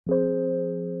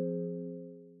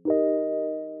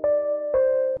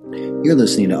You're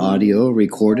listening to audio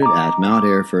recorded at Mount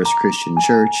Air First Christian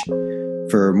Church.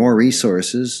 For more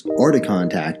resources or to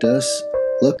contact us,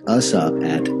 look us up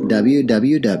at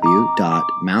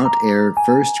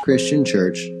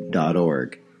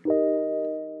www.mountairfirstchristianchurch.org.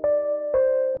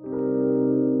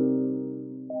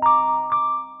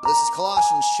 This is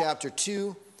Colossians chapter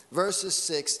 2, verses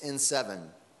 6 and 7.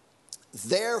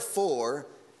 Therefore,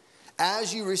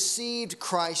 as you received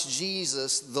Christ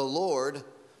Jesus the Lord,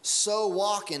 so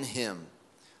walk in him,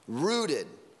 rooted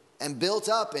and built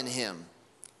up in him,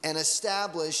 and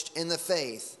established in the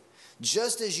faith,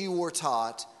 just as you were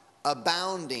taught,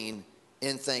 abounding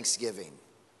in thanksgiving.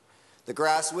 The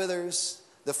grass withers,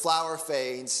 the flower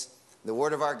fades, the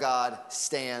word of our God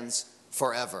stands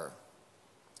forever.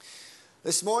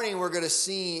 This morning we're going to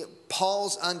see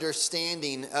Paul's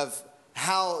understanding of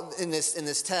how, in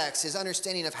this text, his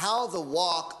understanding of how the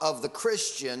walk of the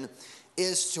Christian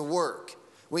is to work.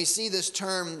 We see this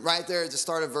term right there at the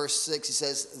start of verse 6. He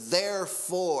says,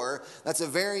 therefore. That's a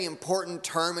very important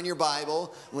term in your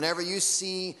Bible. Whenever you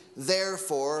see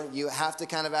therefore, you have to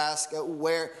kind of ask,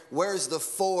 where's the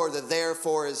for? The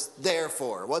therefore is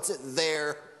therefore. What's it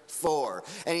there for?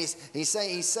 And he's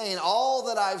saying all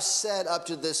that I've said up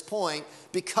to this point,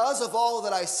 because of all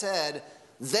that I said,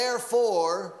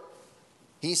 therefore,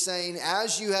 he's saying,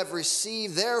 as you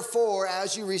received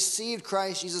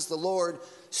Christ Jesus the Lord,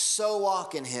 so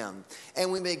walk in him. And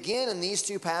we begin in these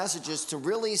two passages to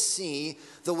really see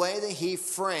the way that he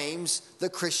frames the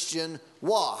Christian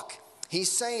walk.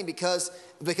 He's saying, because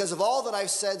of all that I've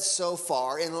said so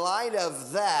far, in light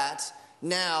of that,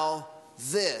 now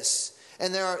this.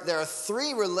 And there are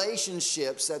three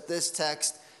relationships that this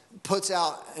text puts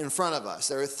out in front of us.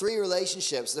 There are three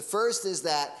relationships. The first is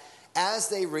that as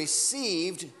they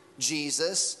received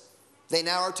Jesus, they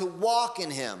now are to walk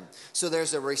in him. So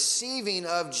there's a receiving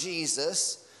of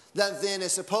Jesus that then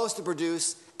is supposed to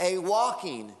produce a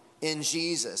walking in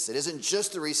Jesus. It isn't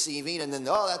just a receiving and then,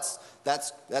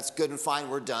 that's good and fine,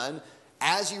 we're done.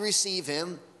 As you receive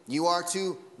him, you are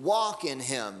to walk in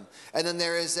him. And then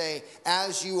there is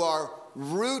as you are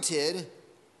rooted,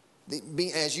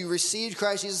 as you received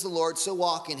Christ Jesus the Lord, so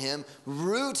walk in him,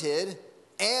 rooted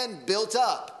and built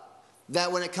up.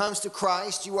 That when it comes to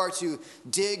Christ, you are to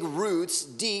dig roots,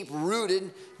 deep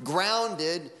rooted,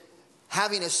 grounded,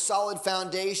 having a solid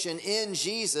foundation in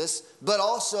Jesus, but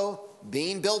also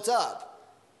being built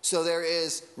up. So there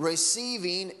is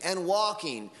receiving and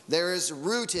walking. There is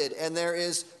rooted and there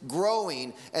is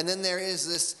growing. And then there is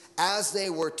this, as they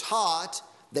were taught,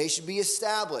 they should be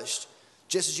established.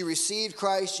 Just as you received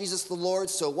Christ Jesus the Lord,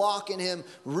 so walk in him,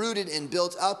 rooted and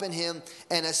built up in him,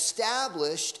 and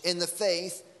established in the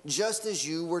faith, just as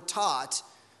you were taught,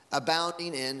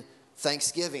 abounding in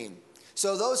thanksgiving.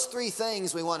 So those three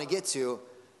things we want to get to,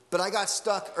 but I got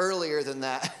stuck earlier than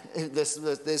that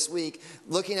this week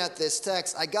looking at this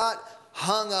text. I got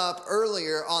hung up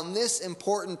earlier on this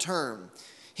important term.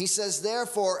 He says,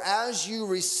 therefore, as you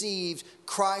received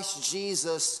Christ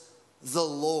Jesus the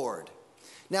Lord.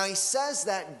 Now he says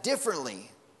that differently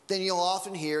than you'll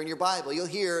often hear in your Bible. You'll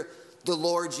hear the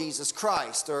Lord Jesus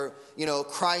Christ, or,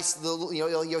 Christ,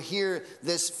 you'll hear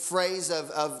this phrase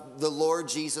of the Lord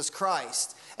Jesus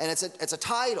Christ. And it's a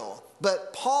title.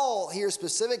 But Paul here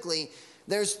specifically,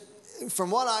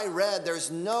 from what I read, there's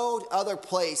no other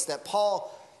place that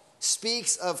Paul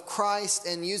speaks of Christ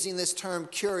and using this term,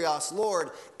 Kyrios, Lord,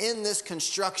 in this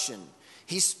construction.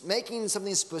 He's making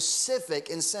something specific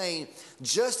and saying,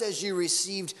 just as you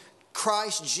received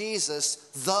Christ Jesus,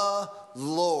 the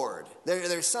Lord.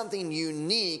 There's something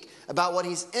unique about what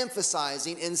he's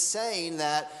emphasizing in saying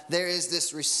that there is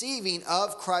this receiving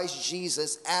of Christ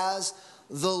Jesus as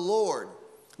the Lord.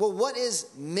 Well, what is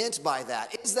meant by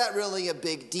that? Is that really a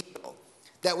big deal?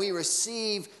 That we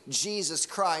receive Jesus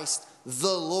Christ,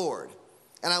 the Lord?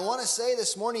 And I want to say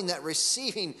this morning that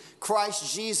receiving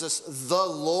Christ Jesus, the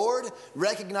Lord,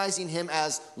 recognizing him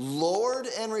as Lord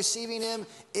and receiving him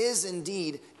is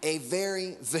indeed a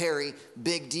very, very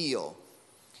big deal.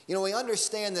 We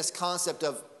understand this concept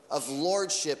of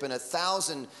lordship in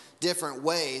 1,000 different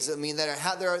ways. I mean, there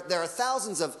are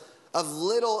thousands of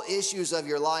little issues of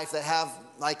your life that have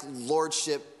like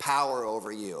lordship power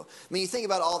over you. I mean, you think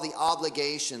about all the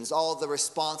obligations, all the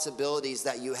responsibilities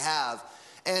that you have,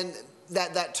 and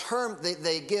that term,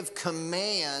 they give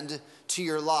command to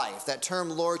your life. That term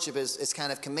lordship is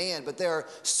kind of command, but there are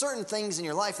certain things in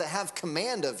your life that have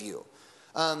command of you.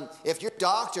 If your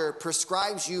doctor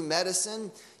prescribes you medicine,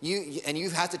 you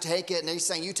have to take it, and they're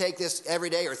saying you take this every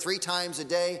day or 3 times a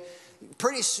day,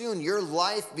 pretty soon your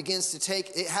life begins to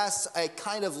it has a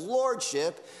kind of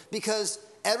lordship, because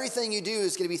everything you do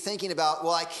is going to be thinking about,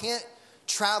 well, I can't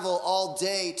travel all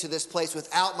day to this place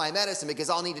without my medicine because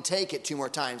I'll need to take it 2 more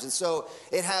times. And so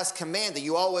it has command that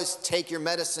you always take your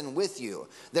medicine with you.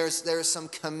 There's some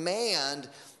command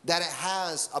that it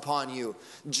has upon you.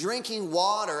 Drinking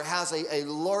water has a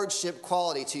lordship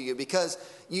quality to you because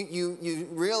you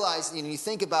realize, you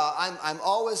think about, I'm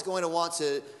always going to want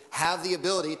to have the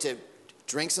ability to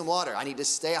drink some water. I need to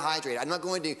stay hydrated. I'm not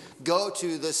going to go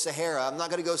to the Sahara. I'm not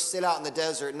going to go sit out in the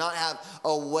desert and not have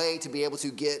a way to be able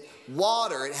to get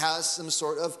water. It has some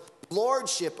sort of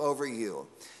lordship over you.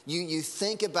 You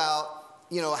think about,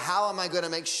 how am I going to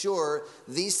make sure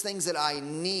these things that I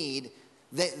need,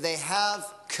 they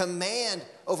have command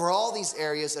over all these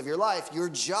areas of your life. Your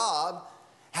job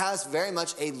has very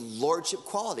much a lordship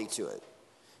quality to it.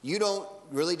 You don't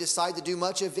really decide to do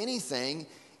much of anything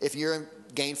if you're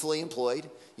gainfully employed.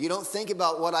 You don't think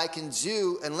about what I can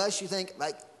do unless you think,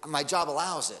 like, my job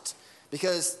allows it.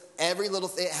 Because every little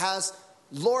thing, it has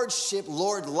lordship,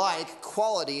 lord-like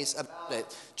qualities about it.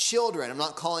 Children, I'm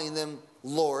not calling them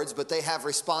lords, but they have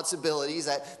responsibilities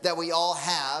that we all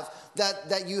have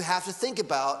that you have to think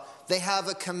about. They have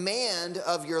a command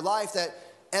of your life that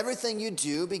everything you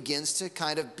do begins to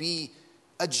kind of be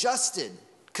adjusted,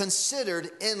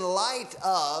 considered in light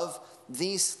of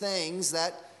these things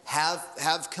that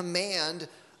have command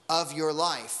of your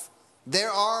life.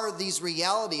 There are these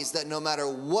realities that no matter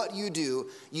what you do,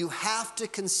 you have to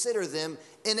consider them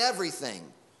in everything,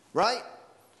 right?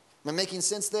 Am I making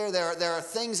sense there? There are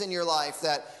things in your life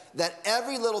that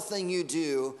every little thing you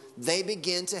do, they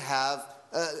begin to have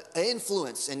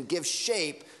influence and give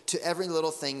shape to every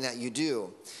little thing that you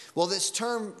do. Well, this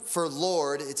term for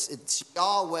Lord, it's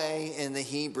Yahweh in the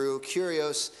Hebrew,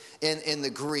 Kyrios in the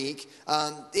Greek.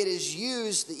 It is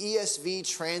used, the ESV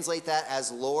translate that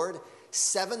as Lord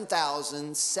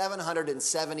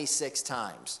 7,776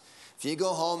 times. If you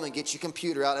go home and get your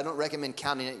computer out, I don't recommend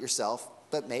counting it yourself,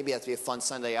 but maybe that'd be a fun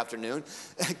Sunday afternoon.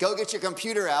 Go get your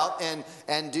computer out and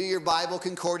do your Bible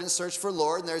concordance search for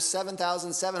Lord. And there's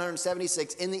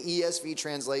 7,776 in the ESV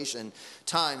translation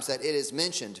times that it is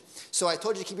mentioned. So I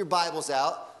told you to keep your Bibles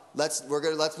out. Let's look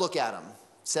at them.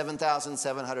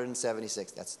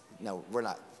 7,776. We're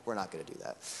not going to do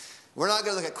that. We're not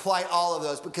going to look at quite all of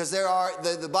those because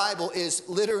the Bible is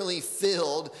literally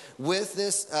filled with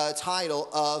this title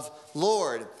of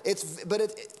Lord.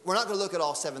 We're not going to look at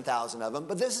all 7,000 of them,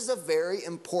 but this is a very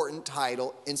important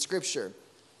title in Scripture.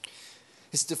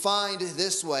 It's defined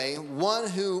this way: one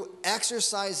who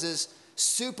exercises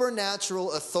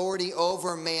supernatural authority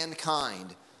over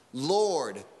mankind,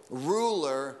 Lord,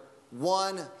 ruler,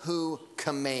 one who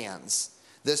commands.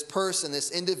 This person, this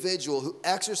individual who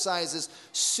exercises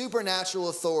supernatural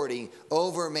authority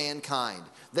over mankind.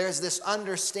 There's this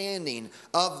understanding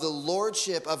of the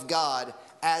lordship of God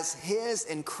as his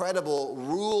incredible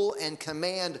rule and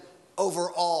command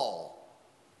over all.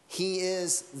 He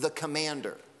is the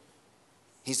commander.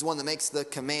 He's the one that makes the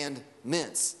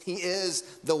commandments. He is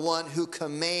the one who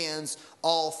commands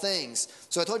all things.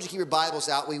 So I told you to keep your Bibles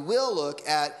out. We will look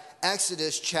at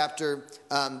Exodus chapter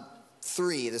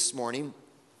 3 this morning.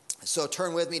 So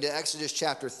turn with me to Exodus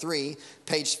chapter 3,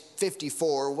 page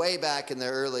 54, way back in the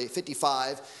early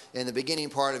 55, in the beginning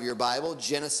part of your Bible,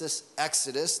 Genesis,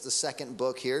 Exodus, the second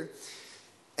book here.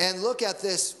 And look at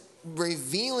this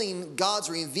God's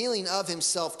revealing of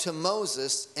himself to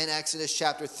Moses in Exodus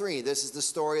chapter 3. This is the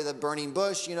story of the burning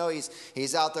bush.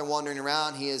 He's out there wandering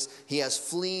around. He has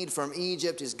fled from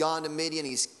Egypt. He's gone to Midian.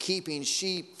 He's keeping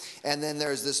sheep. And then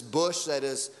there's this bush that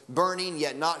is burning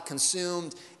yet not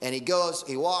consumed. And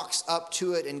he walks up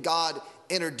to it, and God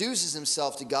introduces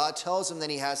himself to God, tells him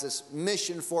that he has this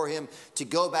mission for him to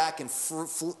go back and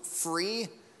free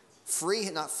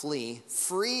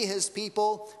his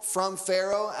people from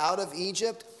Pharaoh out of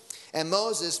Egypt. And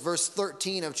Moses, verse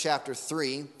 13 of chapter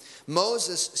 3,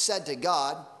 Moses said to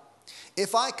God,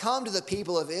 "If I come to the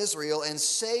people of Israel and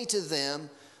say to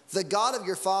them, 'The God of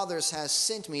your fathers has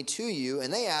sent me to you,'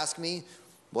 and they ask me,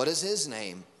 'What is his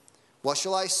name?' what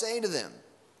shall I say to them?"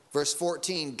 Verse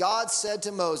 14, God said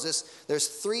to Moses, there's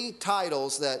 3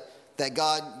 titles that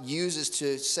God uses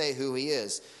to say who he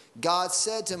is. God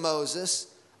said to Moses,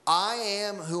 "I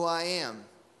am who I am."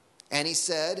 And he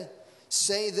said,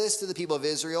 "Say this to the people of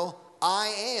Israel, 'I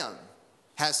am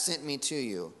has sent me to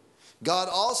you.'" God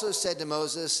also said to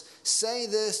Moses, "Say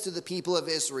this to the people of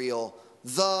Israel,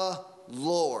 'The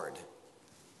Lord,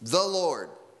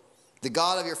 the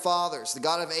God of your fathers, the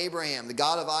God of Abraham, the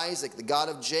God of Isaac, the God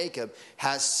of Jacob,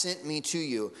 has sent me to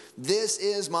you. This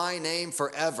is my name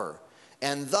forever,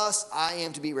 and thus I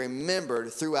am to be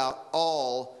remembered throughout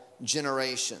all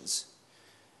generations.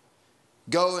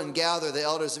 Go and gather the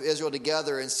elders of Israel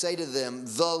together and say to them,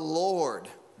 'The Lord,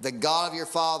 the God of your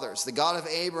fathers, the God of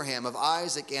Abraham, of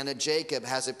Isaac, and of Jacob,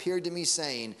 has appeared to me,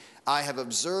 saying, I have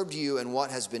observed you and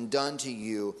what has been done to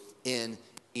you in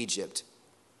Egypt.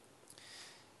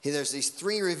 There's these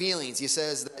three revealings. He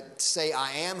says that say,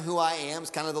 I am who I am. It's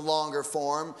kind of the longer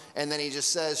form. And then he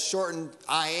just says, shortened,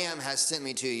 I am has sent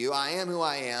me to you. I am who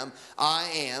I am. I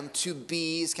am. To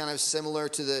be is kind of similar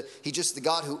to he's just the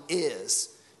God who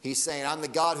is. He's saying, I'm the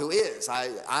God who is. I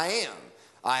am.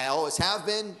 I always have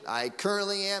been. I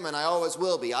currently am. And I always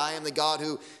will be. I am the God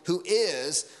who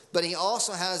is. But he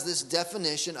also has this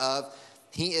definition of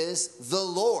he is the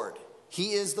Lord.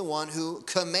 He is the one who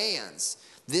commands.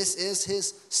 This is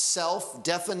his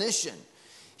self-definition.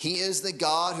 He is the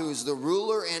God who is the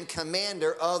ruler and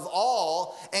commander of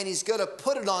all, and he's going to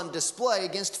put it on display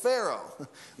against Pharaoh.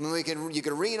 I mean, you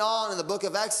can read on in the book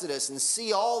of Exodus and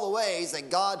see all the ways that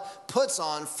God puts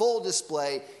on full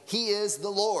display. He is the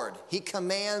Lord. He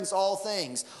commands all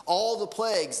things. All the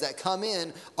plagues that come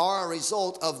in are a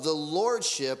result of the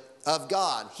lordship of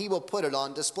God. He will put it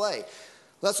on display.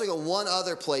 Let's look at one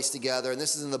other place together, and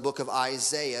this is in the book of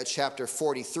Isaiah, chapter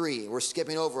 43. We're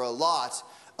skipping over a lot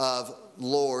of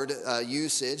Lord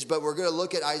usage, but we're going to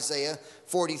look at Isaiah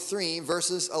 43,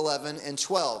 verses 11 and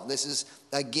 12. This is,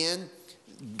 again,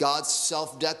 God's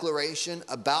self-declaration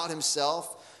about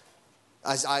himself.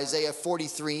 As Isaiah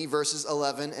 43, verses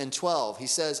 11 and 12. He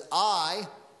says,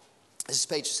 this is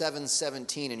page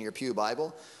 717 in your Pew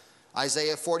Bible.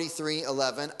 Isaiah 43,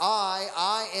 11.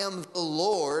 I am the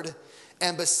Lord,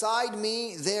 and beside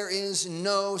me there is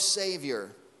no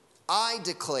Savior. I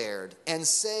declared and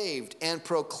saved and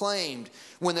proclaimed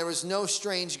when there was no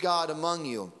strange God among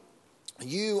you.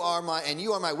 You are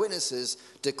my witnesses,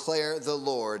 declare the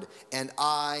Lord, and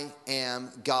I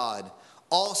am God.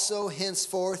 Also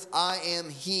henceforth I am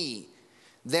he.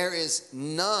 There is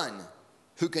none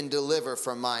who can deliver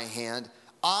from my hand.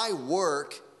 I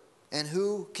work, and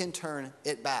who can turn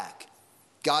it back?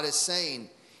 God is saying,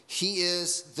 he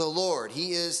is the Lord.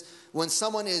 He is, when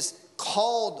someone is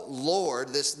called Lord,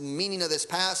 this meaning of this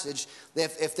passage,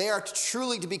 if they are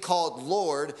truly to be called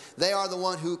Lord, they are the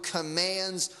one who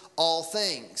commands all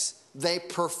things. They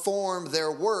perform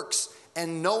their works,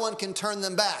 and no one can turn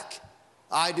them back.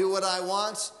 I do what I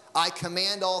want. I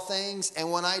command all things,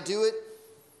 and when I do it,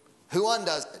 who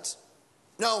undoes it?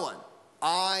 No one.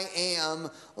 I am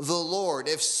the Lord.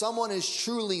 If someone is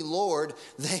truly Lord,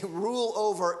 they rule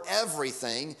over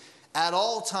everything at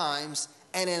all times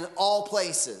and in all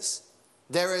places.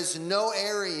 There is no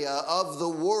area of the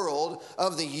world,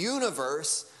 of the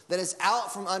universe, that is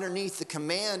out from underneath the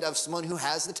command of someone who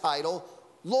has the title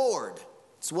Lord.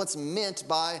 It's what's meant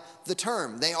by the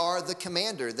term. They are the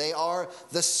commander. They are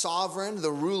the sovereign,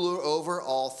 the ruler over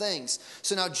all things.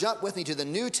 So now jump with me to the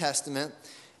New Testament,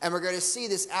 and we're going to see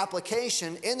this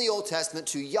application in the Old Testament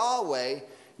to Yahweh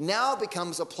now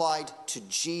becomes applied to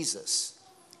Jesus.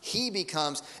 He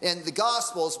becomes, in the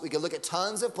Gospels, we can look at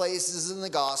tons of places in the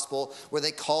Gospel where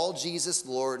they call Jesus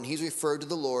Lord, and he's referred to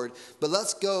the Lord. But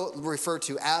let's go refer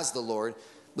to as the Lord.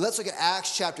 But let's look at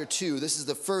Acts chapter 2. This is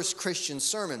the first Christian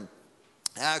sermon.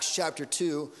 Acts chapter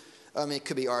 2, it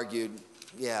could be argued,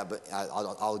 yeah, but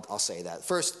I'll say that.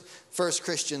 First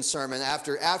Christian sermon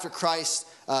after Christ's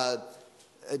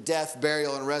death,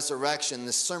 burial, and resurrection.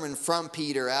 The sermon from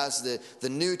Peter as the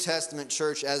New Testament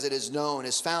church as it is known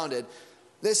is founded.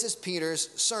 This is Peter's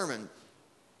sermon.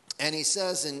 And he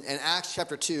says in Acts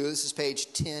chapter 2, this is page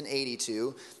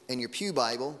 1082 in your Pew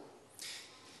Bible,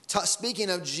 speaking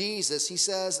of Jesus, he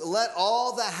says, let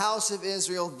all the house of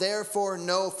Israel therefore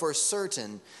know for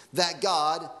certain that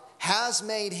God has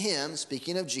made him,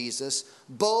 speaking of Jesus,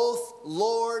 both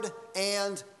Lord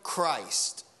and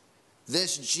Christ.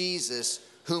 This Jesus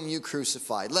whom you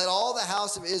crucified. Let all the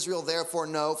house of Israel therefore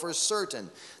know for certain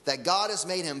that God has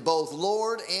made him both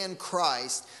Lord and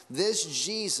Christ, this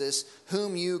Jesus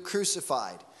whom you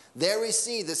crucified. There we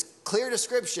see this clear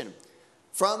description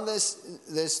from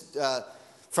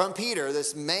from Peter,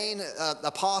 this main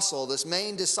apostle, this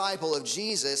main disciple of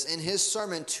Jesus, in his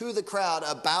sermon to the crowd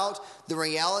about the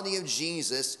reality of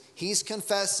Jesus. He's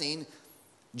confessing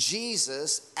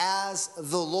Jesus as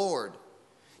the Lord.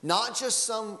 Not just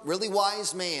some really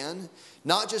wise man,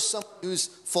 not just someone who's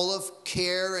full of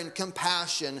care and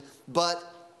compassion, but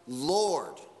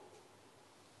Lord.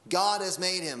 God has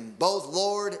made him both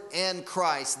Lord and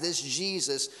Christ, this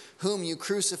Jesus whom you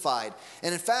crucified.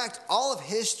 And in fact, all of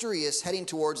history is heading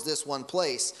towards this one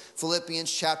place,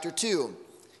 Philippians chapter 2.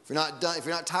 If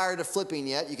you're not tired of flipping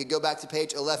yet, you could go back to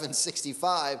page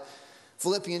 1165.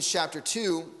 Philippians chapter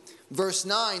 2, verse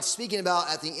 9, speaking about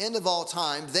at the end of all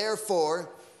time, therefore,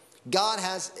 God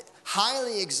has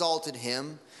highly exalted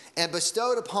him and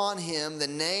bestowed upon him the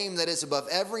name that is above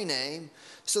every name,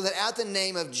 so that at the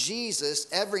name of Jesus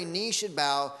every knee should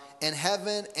bow in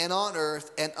heaven and on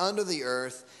earth and under the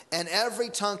earth, and every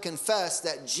tongue confess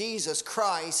that Jesus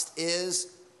Christ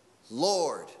is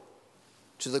Lord,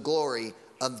 to the glory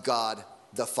of God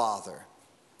the Father.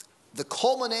 The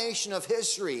culmination of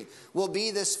history will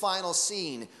be this final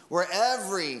scene where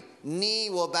every knee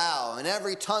will bow and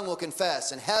every tongue will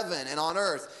confess in heaven and on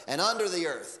earth and under the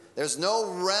earth. There's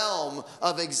no realm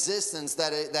of existence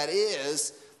that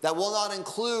will not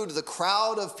include the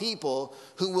crowd of people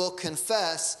who will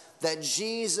confess that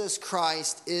Jesus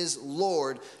Christ is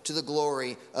Lord, to the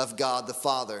glory of God the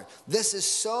Father. This is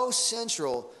so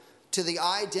central to the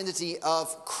identity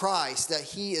of Christ, that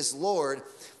he is Lord,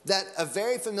 that a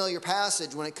very familiar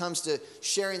passage when it comes to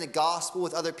sharing the gospel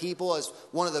with other people, as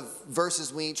one of the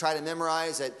verses we try to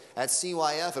memorize at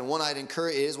CYF, and one I'd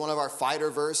encourage, is one of our fighter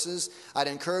verses I'd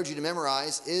encourage you to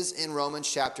memorize, is in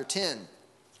Romans chapter 10.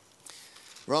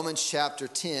 Romans chapter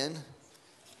 10,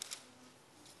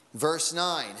 verse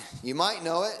 9. You might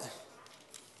know it.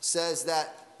 Says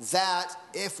that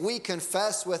if we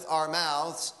confess with our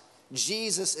mouths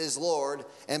Jesus is Lord,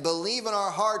 and believe in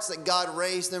our hearts that God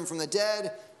raised him from the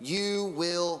dead, you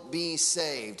will be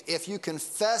saved. If you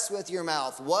confess with your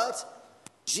mouth what?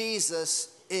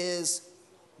 Jesus is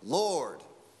Lord.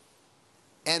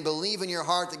 And believe in your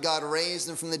heart that God raised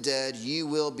him from the dead, you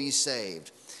will be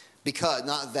saved. Because,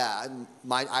 not that,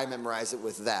 I memorize it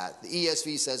with that. The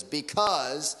ESV says,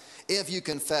 because if you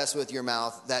confess with your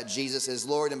mouth that Jesus is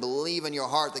Lord and believe in your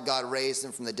heart that God raised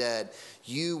him from the dead,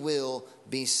 you will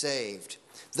be saved.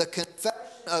 The confession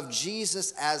of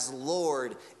Jesus as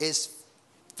Lord is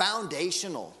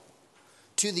foundational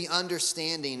to the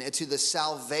understanding and to the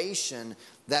salvation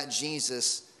that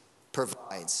Jesus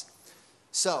provides.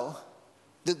 So,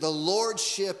 the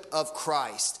lordship of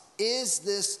Christ, is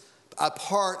this a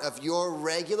part of your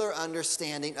regular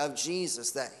understanding of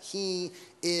Jesus, that he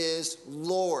is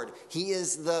Lord? He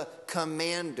is the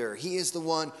commander. He is the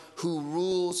one who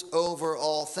rules over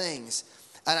all things.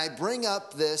 And I bring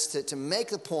up this to make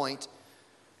the point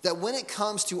that when it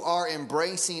comes to our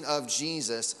embracing of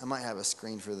Jesus, I might have a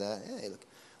screen for that. Hey, look.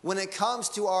 When it comes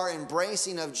to our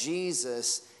embracing of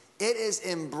Jesus, it is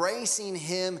embracing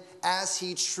him as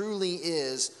he truly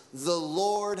is, the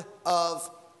Lord of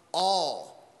all.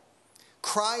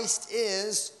 Christ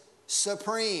is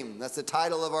supreme. That's the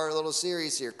title of our little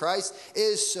series here. Christ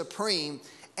is supreme.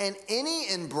 And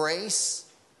any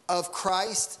embrace of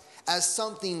Christ as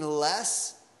something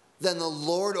less than the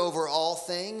Lord over all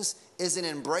things is an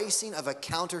embracing of a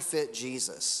counterfeit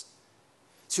Jesus.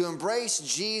 To embrace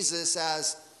Jesus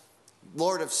as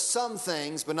Lord of some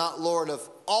things, but not Lord of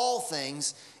all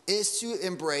things, is to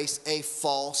embrace a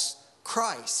false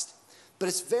Christ. But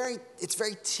it's very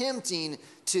tempting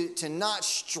to not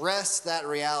stress that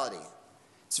reality.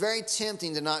 It's very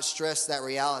tempting to not stress that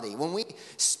reality. When we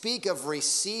speak of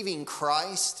receiving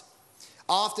Christ,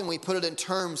 often we put it in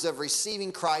terms of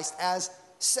receiving Christ as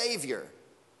Savior,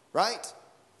 right?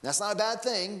 That's not a bad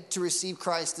thing to receive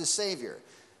Christ as Savior.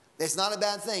 It's not a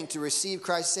bad thing to receive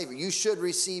Christ as Savior. You should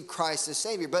receive Christ as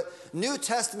Savior. But New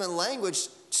Testament language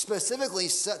specifically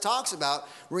talks about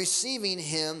receiving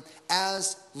him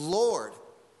as Lord.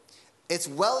 It's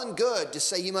well and good to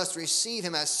say you must receive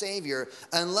him as Savior,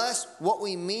 unless what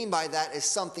we mean by that is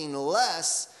something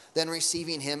less than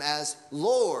receiving him as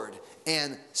Lord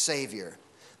and Savior.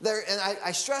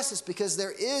 I stress this because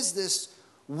there is this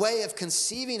way of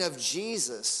conceiving of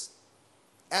Jesus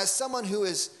as someone who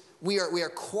is, we are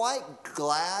quite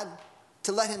glad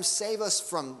to let him save us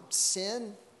from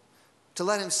sin, to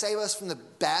let him save us from the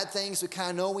bad things we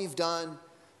kind of know we've done.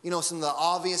 You know, some of the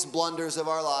obvious blunders of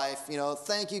our life. You know,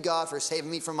 thank you, God, for saving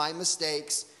me from my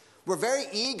mistakes. We're very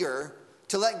eager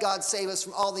to let God save us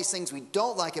from all these things we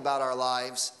don't like about our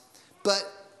lives, but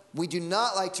we do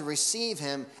not like to receive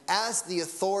him as the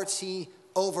authority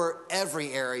over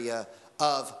every area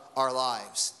of our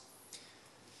lives.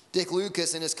 Dick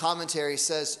Lucas, in his commentary,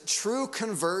 says, true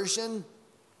conversion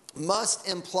must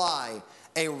imply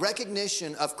a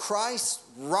recognition of Christ's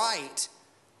right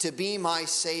to be my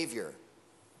Savior.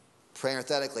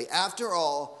 Parenthetically, after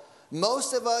all,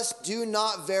 most of us do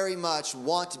not very much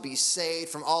want to be saved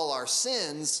from all our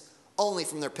sins, only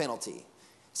from their penalty.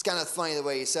 It's kind of funny the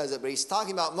way he says it, but he's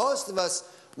talking about most of us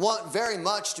want very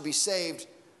much to be saved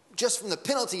just from the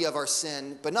penalty of our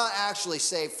sin, but not actually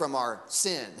saved from our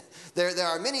sin. There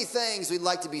are many things we'd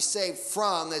like to be saved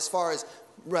from as far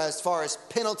as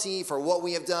penalty for what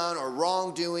we have done or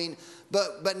wrongdoing,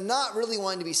 but not really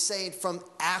wanting to be saved from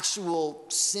actual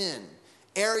sin.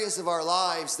 Areas of our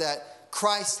lives that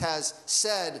Christ has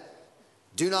said,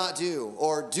 do not do,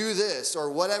 or do this,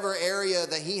 or whatever area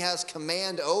that he has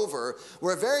command over,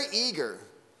 we're very eager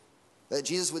that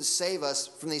Jesus would save us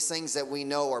from these things that we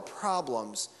know are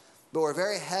problems. But we're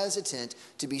very hesitant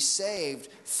to be saved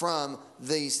from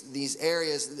these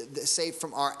areas, saved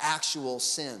from our actual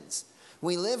sins.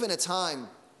 We live in a time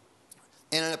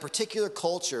and in a particular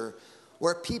culture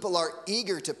where people are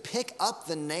eager to pick up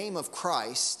the name of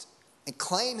Christ and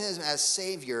claim him as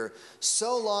Savior,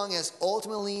 so long as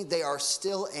ultimately they are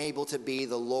still able to be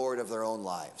the Lord of their own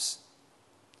lives.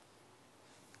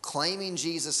 Claiming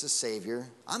Jesus as Savior,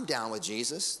 I'm down with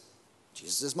Jesus.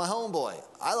 Jesus is my homeboy.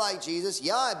 I like Jesus.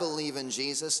 Yeah, I believe in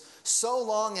Jesus. So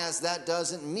long as that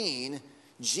doesn't mean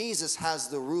Jesus has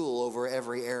the rule over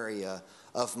every area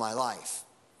of my life.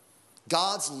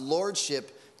 God's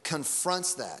lordship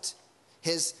confronts that.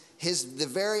 The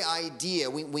very idea,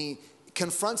 we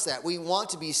confronts that. We want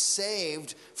to be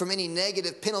saved from any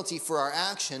negative penalty for our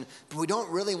action, but we don't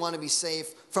really want to be saved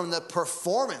from the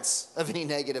performance of any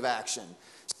negative action.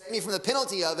 Save me from the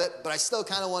penalty of it, but I still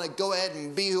kind of want to go ahead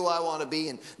and be who I want to be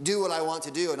and do what I want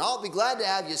to do. And I'll be glad to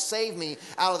have you save me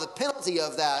out of the penalty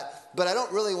of that, but I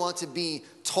don't really want to be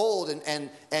told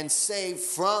and saved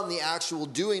from the actual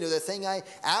doing of the thing I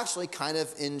actually kind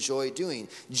of enjoy doing.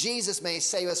 Jesus may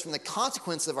save us from the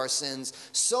consequence of our sins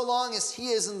so long as he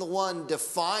isn't the one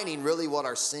defining really what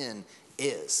our sin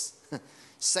is.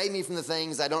 Save me from the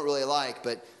things I don't really like,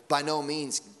 but by no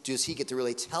means does he get to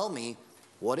really tell me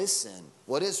what is sin,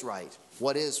 what is right,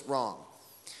 what is wrong.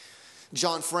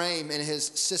 John Frame, in his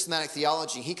systematic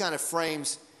theology, he kind of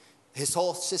frames his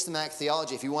whole systematic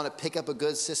theology. If you want to pick up a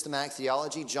good systematic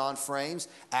theology, John Frame's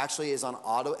actually is an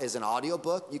audio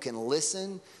book. You can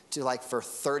listen to like for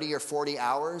 30 or 40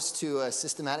 hours to a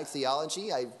systematic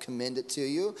theology. I commend it to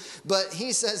you. But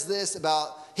he says this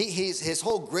about, his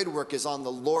whole grid work is on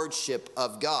the lordship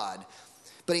of God.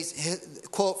 But his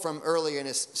quote from earlier in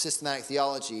his systematic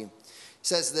theology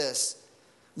says this: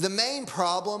 the main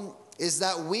problem is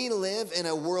that we live in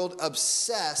a world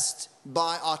obsessed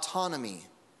by autonomy.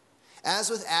 As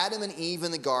with Adam and Eve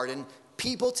in the garden,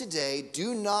 people today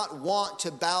do not want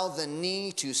to bow the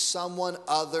knee to someone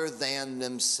other than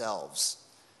themselves.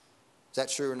 Is that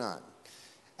true or not?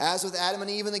 As with Adam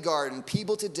and Eve in the garden,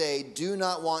 people today do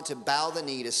not want to bow the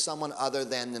knee to someone other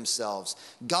than themselves.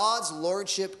 God's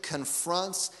lordship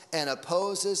confronts and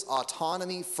opposes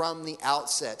autonomy from the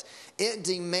outset. It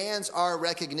demands our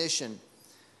recognition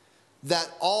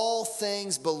that all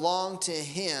things belong to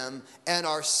him and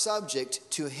are subject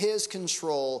to his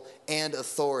control and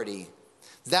authority.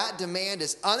 That demand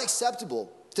is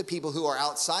unacceptable to people who are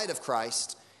outside of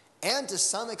Christ, and to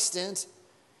some extent,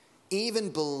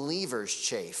 even believers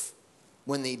chafe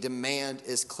when the demand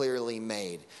is clearly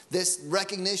made. This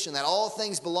recognition that all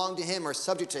things belong to him are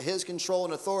subject to his control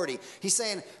and authority. He's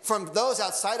saying from those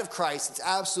outside of Christ, it's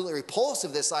absolutely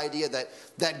repulsive, this idea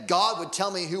that God would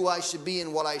tell me who I should be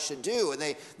and what I should do.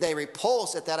 And they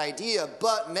repulse at that idea,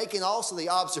 but making also the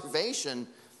observation,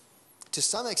 to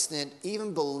some extent,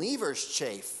 even believers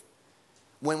chafe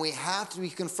when we have to be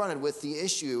confronted with the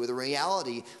issue, with the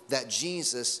reality that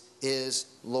Jesus is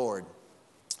Lord.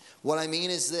 What I mean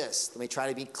is this. Let me try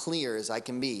to be clear as I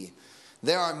can be.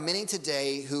 There are many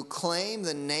today who claim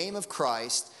the name of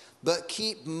Christ, but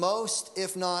keep most,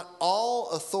 if not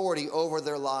all, authority over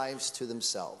their lives to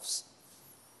themselves.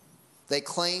 They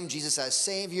claim Jesus as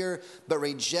Savior, but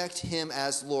reject him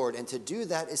as Lord. And to do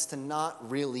that is to not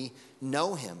really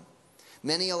know him.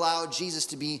 Many allow Jesus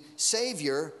to be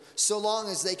Savior so long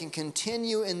as they can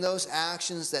continue in those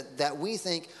actions that we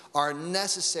think are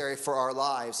necessary for our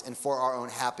lives and for our own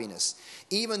happiness.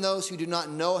 Even those who do not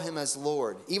know him as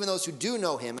Lord, even those who do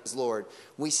know him as Lord,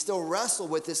 we still wrestle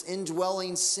with this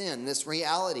indwelling sin, this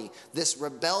reality, this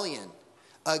rebellion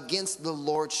against the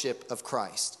lordship of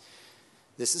Christ.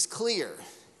 This is clear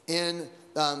in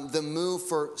the move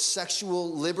for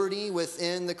sexual liberty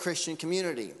within the Christian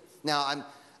community. Now,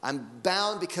 I'm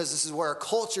bound, because this is where our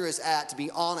culture is at, to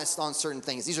be honest on certain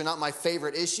things. These are not my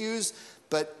favorite issues,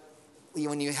 but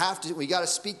when we got to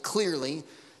speak clearly.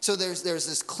 So there's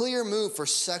this clear move for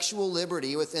sexual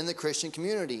liberty within the Christian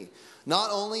community. Not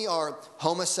only are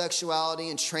homosexuality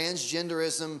and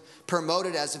transgenderism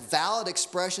promoted as valid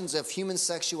expressions of human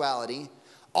sexuality,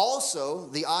 also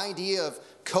the idea of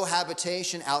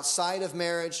cohabitation outside of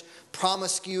marriage,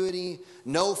 promiscuity,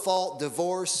 no-fault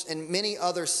divorce, and many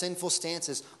other sinful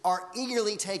stances are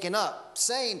eagerly taken up,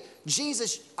 saying,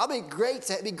 Jesus, it'd be great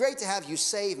to have you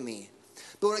save me.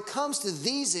 But when it comes to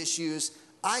these issues,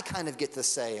 I kind of get the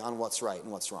say on what's right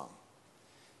and what's wrong.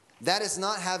 That is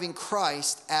not having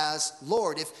Christ as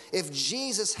Lord. If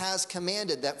Jesus has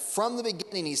commanded that from the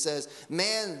beginning, he says,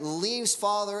 man leaves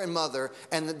father and mother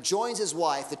and joins his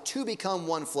wife, the two become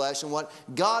one flesh, and what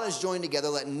God has joined together,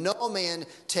 let no man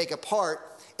take apart.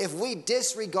 If we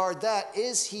disregard that,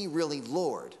 is he really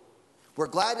Lord? We're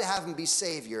glad to have him be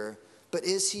Savior, but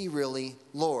is he really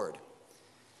Lord?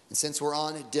 And since we're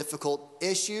on difficult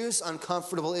issues,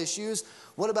 uncomfortable issues,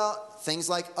 what about things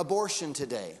like abortion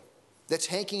today? The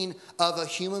taking of a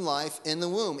human life in the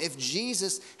womb. If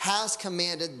Jesus has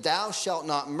commanded, thou shalt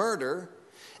not murder,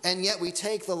 and yet we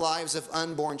take the lives of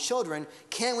unborn children,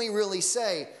 can we really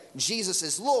say Jesus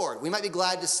is Lord? We might be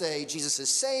glad to say Jesus is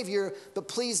Savior, but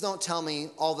please don't tell me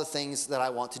all the things that I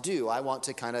want to do. I want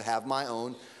to kind of have my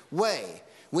own way.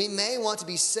 We may want to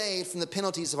be saved from the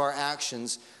penalties of our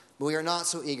actions, but we are not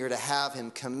so eager to have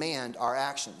him command our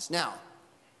actions. Now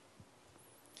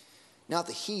that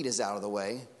the heat is out of the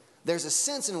way, there's a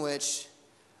sense in which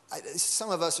some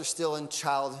of us are still in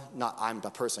I'm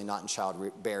personally not in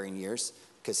childbearing years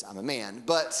because I'm a man,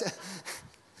 but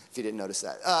if you didn't notice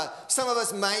that. Some of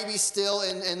us may be still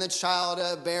in the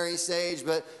childbearing stage,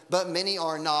 but many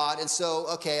are not. And so,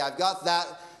 okay, I've got that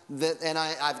and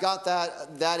I've got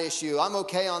that issue. I'm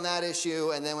okay on that issue.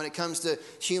 And then when it comes to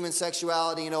human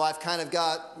sexuality, I've kind of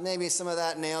got maybe some of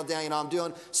that nailed down, I'm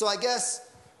doing. So I guess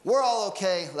we're all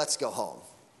okay. Let's go home.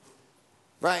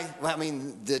 Right? I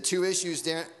mean, the two issues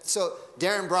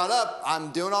Darren brought up,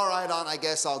 I'm doing all right on, I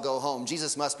guess I'll go home.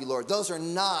 Jesus must be Lord. Those are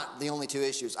not the only two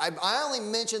issues. I only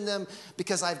mention them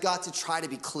because I've got to try to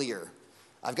be clear.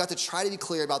 I've got to try to be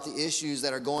clear about the issues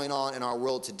that are going on in our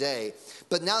world today.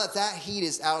 But now that heat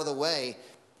is out of the way,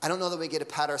 I don't know that we get to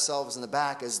pat ourselves in the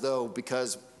back as though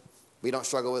because we don't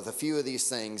struggle with a few of these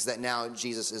things that now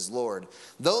Jesus is Lord.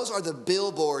 Those are the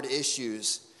billboard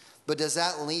issues. But does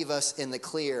that leave us in the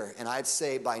clear? And I'd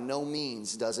say by no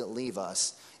means does it leave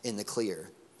us in the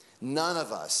clear. None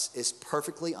of us is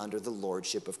perfectly under the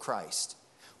lordship of Christ.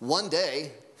 One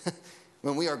day,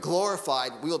 when we are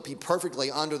glorified, we will be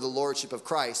perfectly under the lordship of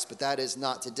Christ, but that is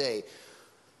not today.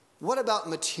 What about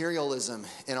materialism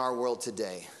in our world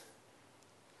today?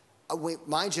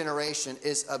 My generation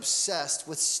is obsessed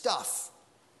with stuff,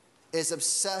 is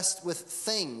obsessed with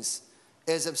things,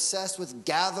 is obsessed with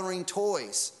gathering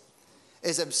toys,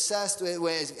 is obsessed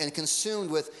with and consumed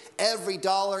with every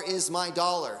dollar is my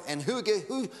dollar. And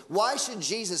why should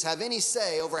Jesus have any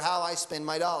say over how I spend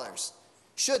my dollars?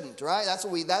 Shouldn't, right?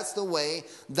 That's the way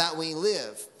that we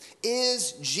live.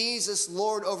 Is Jesus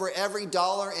Lord over every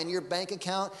dollar in your bank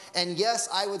account? And yes,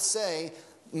 I would say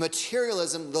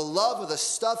materialism, the love of the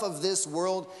stuff of this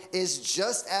world, is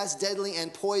just as deadly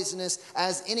and poisonous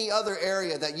as any other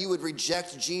area that you would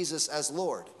reject Jesus as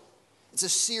Lord. It's a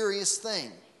serious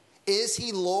thing. Is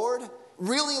he Lord?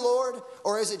 Really Lord?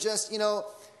 Or is it just,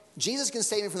 Jesus can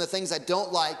save me from the things I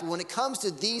don't like, but when it comes to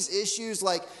these issues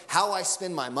like how I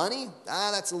spend my money,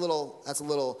 that's a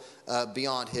little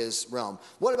beyond his realm.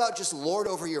 What about just Lord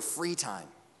over your free time?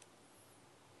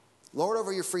 Lord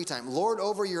over your free time. Lord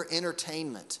over your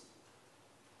entertainment.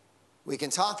 We can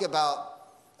talk about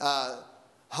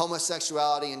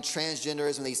homosexuality and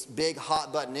transgenderism, these big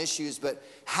hot button issues, but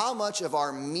how much of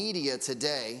our media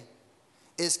today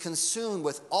is consumed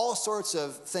with all sorts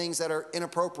of things that are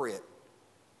inappropriate?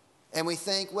 And we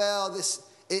think, well, this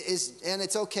is, and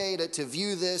it's okay to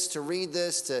view this, to read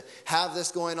this, to have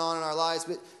this going on in our lives.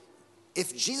 But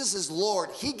if Jesus is Lord,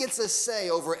 he gets a say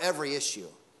over every issue.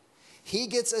 He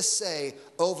gets a say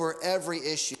over every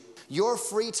issue. Your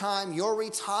free time, your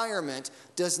retirement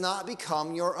does not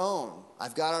become your own.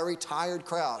 I've got a retired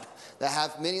crowd that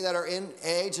have many that are in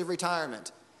age of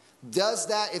retirement. Does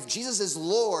that, if Jesus is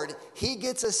Lord, he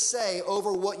gets a say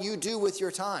over what you do with your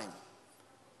time.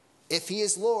 If he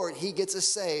is Lord, he gets a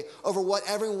say over what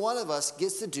every one of us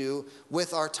gets to do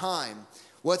with our time.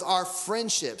 With our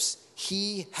friendships,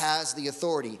 he has the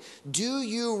authority. Do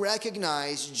you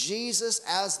recognize Jesus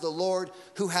as the Lord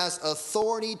who has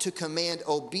authority to command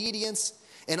obedience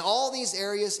in all these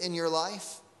areas in your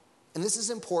life? And this is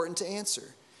important to answer.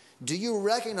 Do you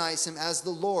recognize him as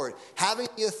the Lord, having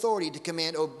the authority to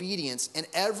command obedience in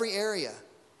every area?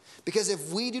 Because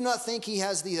if we do not think he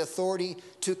has the authority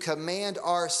to command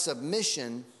our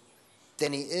submission,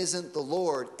 then he isn't the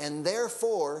Lord. And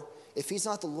therefore, if he's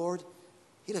not the Lord,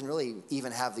 he doesn't really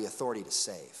even have the authority to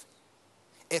save.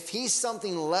 If he's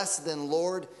something less than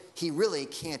Lord, he really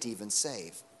can't even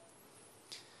save.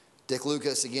 Dick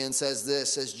Lucas again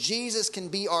says Jesus can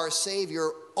be our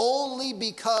Savior only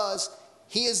because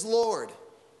he is Lord.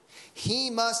 He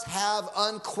must have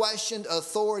unquestioned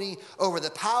authority over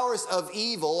the powers of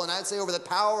evil, and I'd say over the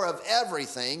power of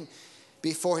everything,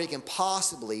 before he can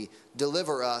possibly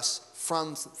deliver us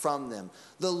from them.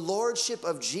 The lordship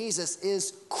of Jesus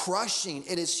is crushing.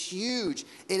 It is huge.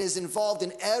 It is involved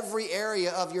in every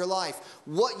area of your life.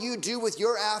 What you do with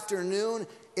your afternoon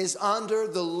is under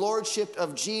the lordship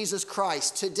of Jesus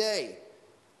Christ today.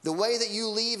 The way that you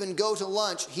leave and go to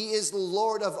lunch, he is the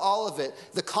Lord of all of it.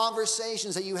 The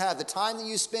conversations that you have, the time that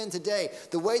you spend today,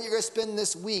 the way you're going to spend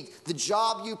this week, the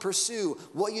job you pursue,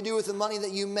 what you do with the money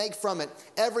that you make from it,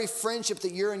 every friendship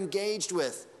that you're engaged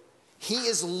with. He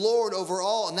is Lord over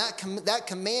all, and that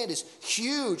command is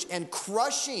huge and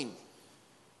crushing.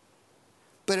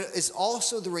 But it is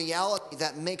also the reality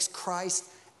that makes Christ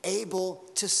able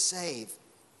to save.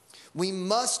 We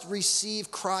must receive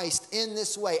Christ in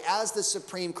this way as the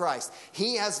supreme Christ.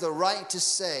 He has the right to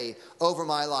say over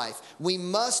my life. We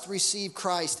must receive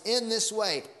Christ in this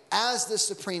way as the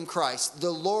supreme Christ, the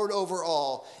Lord over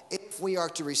all, if we are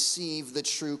to receive the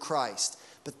true Christ.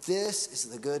 But this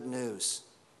is the good news.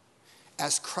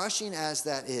 As crushing as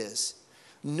that is,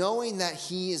 knowing that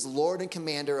he is Lord and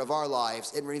commander of our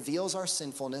lives, it reveals our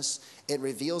sinfulness, it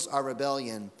reveals our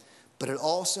rebellion, but it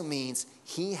also means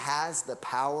he has the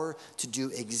power to do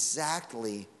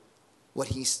exactly what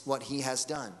he has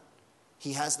done.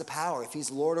 He has the power. If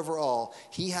he's Lord over all,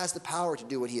 he has the power to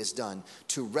do what he has done,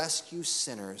 to rescue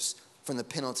sinners from the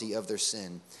penalty of their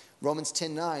sin. Romans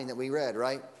 10:9 that we read,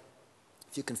 right?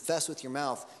 If you confess with your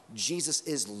mouth, Jesus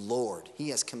is Lord. He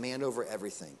has command over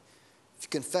everything. If you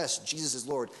confess Jesus is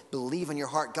Lord, believe in your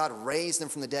heart God raised him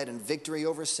from the dead in victory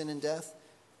over sin and death,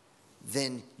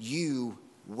 then you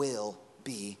will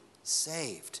be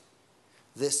saved.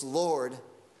 This Lord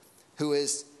who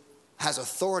has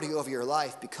authority over your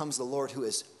life becomes the Lord who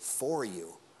is for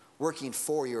you, working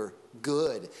for your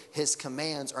good. His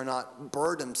commands are not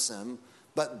burdensome,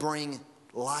 but bring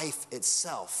life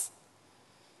itself.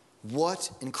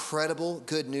 What incredible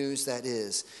good news that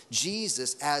is.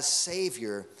 Jesus as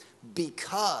Savior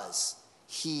because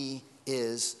he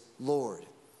is Lord.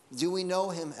 Do we know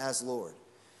him as Lord?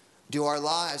 Do our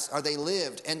lives, are they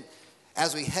lived? And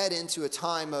as we head into a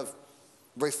time of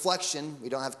reflection, we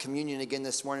don't have communion again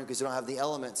this morning because we don't have the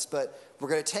elements, but we're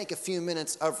going to take a few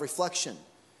minutes of reflection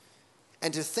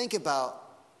and to think about,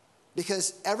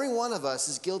 because every one of us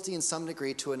is guilty in some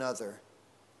degree to another.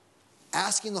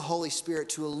 Asking the Holy Spirit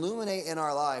to illuminate in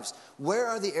our lives, where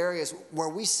are the areas where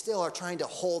we still are trying to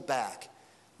hold back?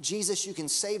 Jesus, you can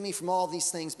save me from all these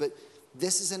things, but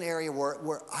this is an area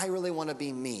where I really want to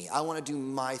be me. I want to do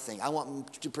my thing. I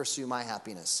want to pursue my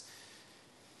happiness.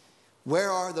 Where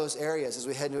are those areas as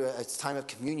we head into a time of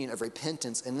communion, of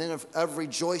repentance, and then of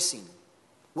rejoicing?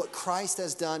 What Christ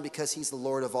has done because he's the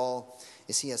Lord of all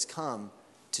is he has come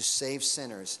to save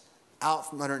sinners out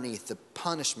from underneath the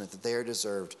punishment that they are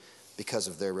deserved because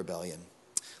of their rebellion.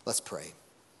 Let's pray.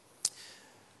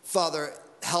 Father,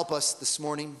 help us this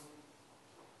morning.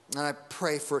 And I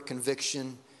pray for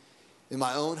conviction in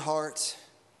my own heart,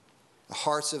 the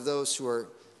hearts of those who are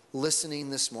listening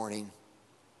this morning.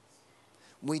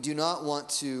 We do not want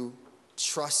to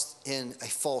trust in a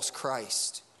false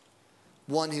Christ,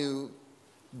 one who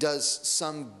does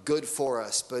some good for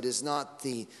us, but is not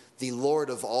the Lord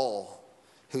of all,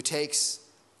 who takes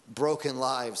broken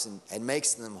lives and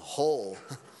makes them whole.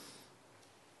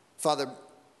 Father,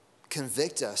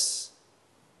 convict us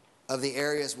of the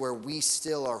areas where we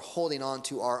still are holding on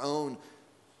to our own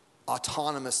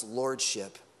autonomous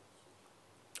lordship,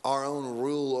 our own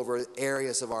rule over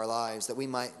areas of our lives, that we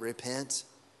might repent.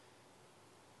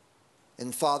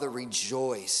 And Father,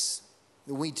 rejoice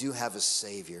that we do have a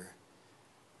Savior.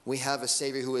 We have a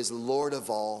Savior who is Lord of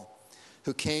all,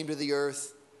 who came to the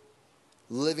earth,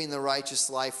 living the righteous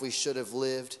life we should have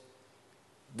lived.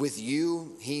 With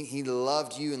you, he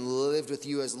loved you and lived with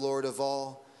you as Lord of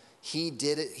all. He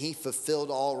did it. He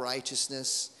fulfilled all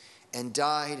righteousness and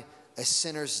died a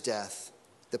sinner's death.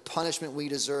 The punishment we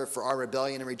deserve for our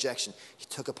rebellion and rejection, he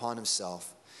took upon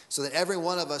himself. So that every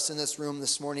one of us in this room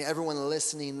this morning, everyone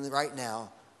listening right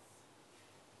now,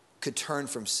 could turn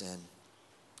from sin,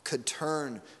 could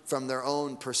turn from their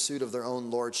own pursuit of their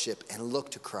own lordship and look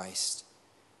to Christ.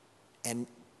 And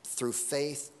through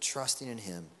faith, trusting in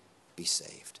him, be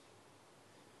saved.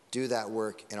 Do that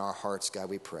work in our hearts, God,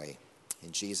 we pray.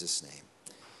 In Jesus' name,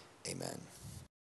 amen.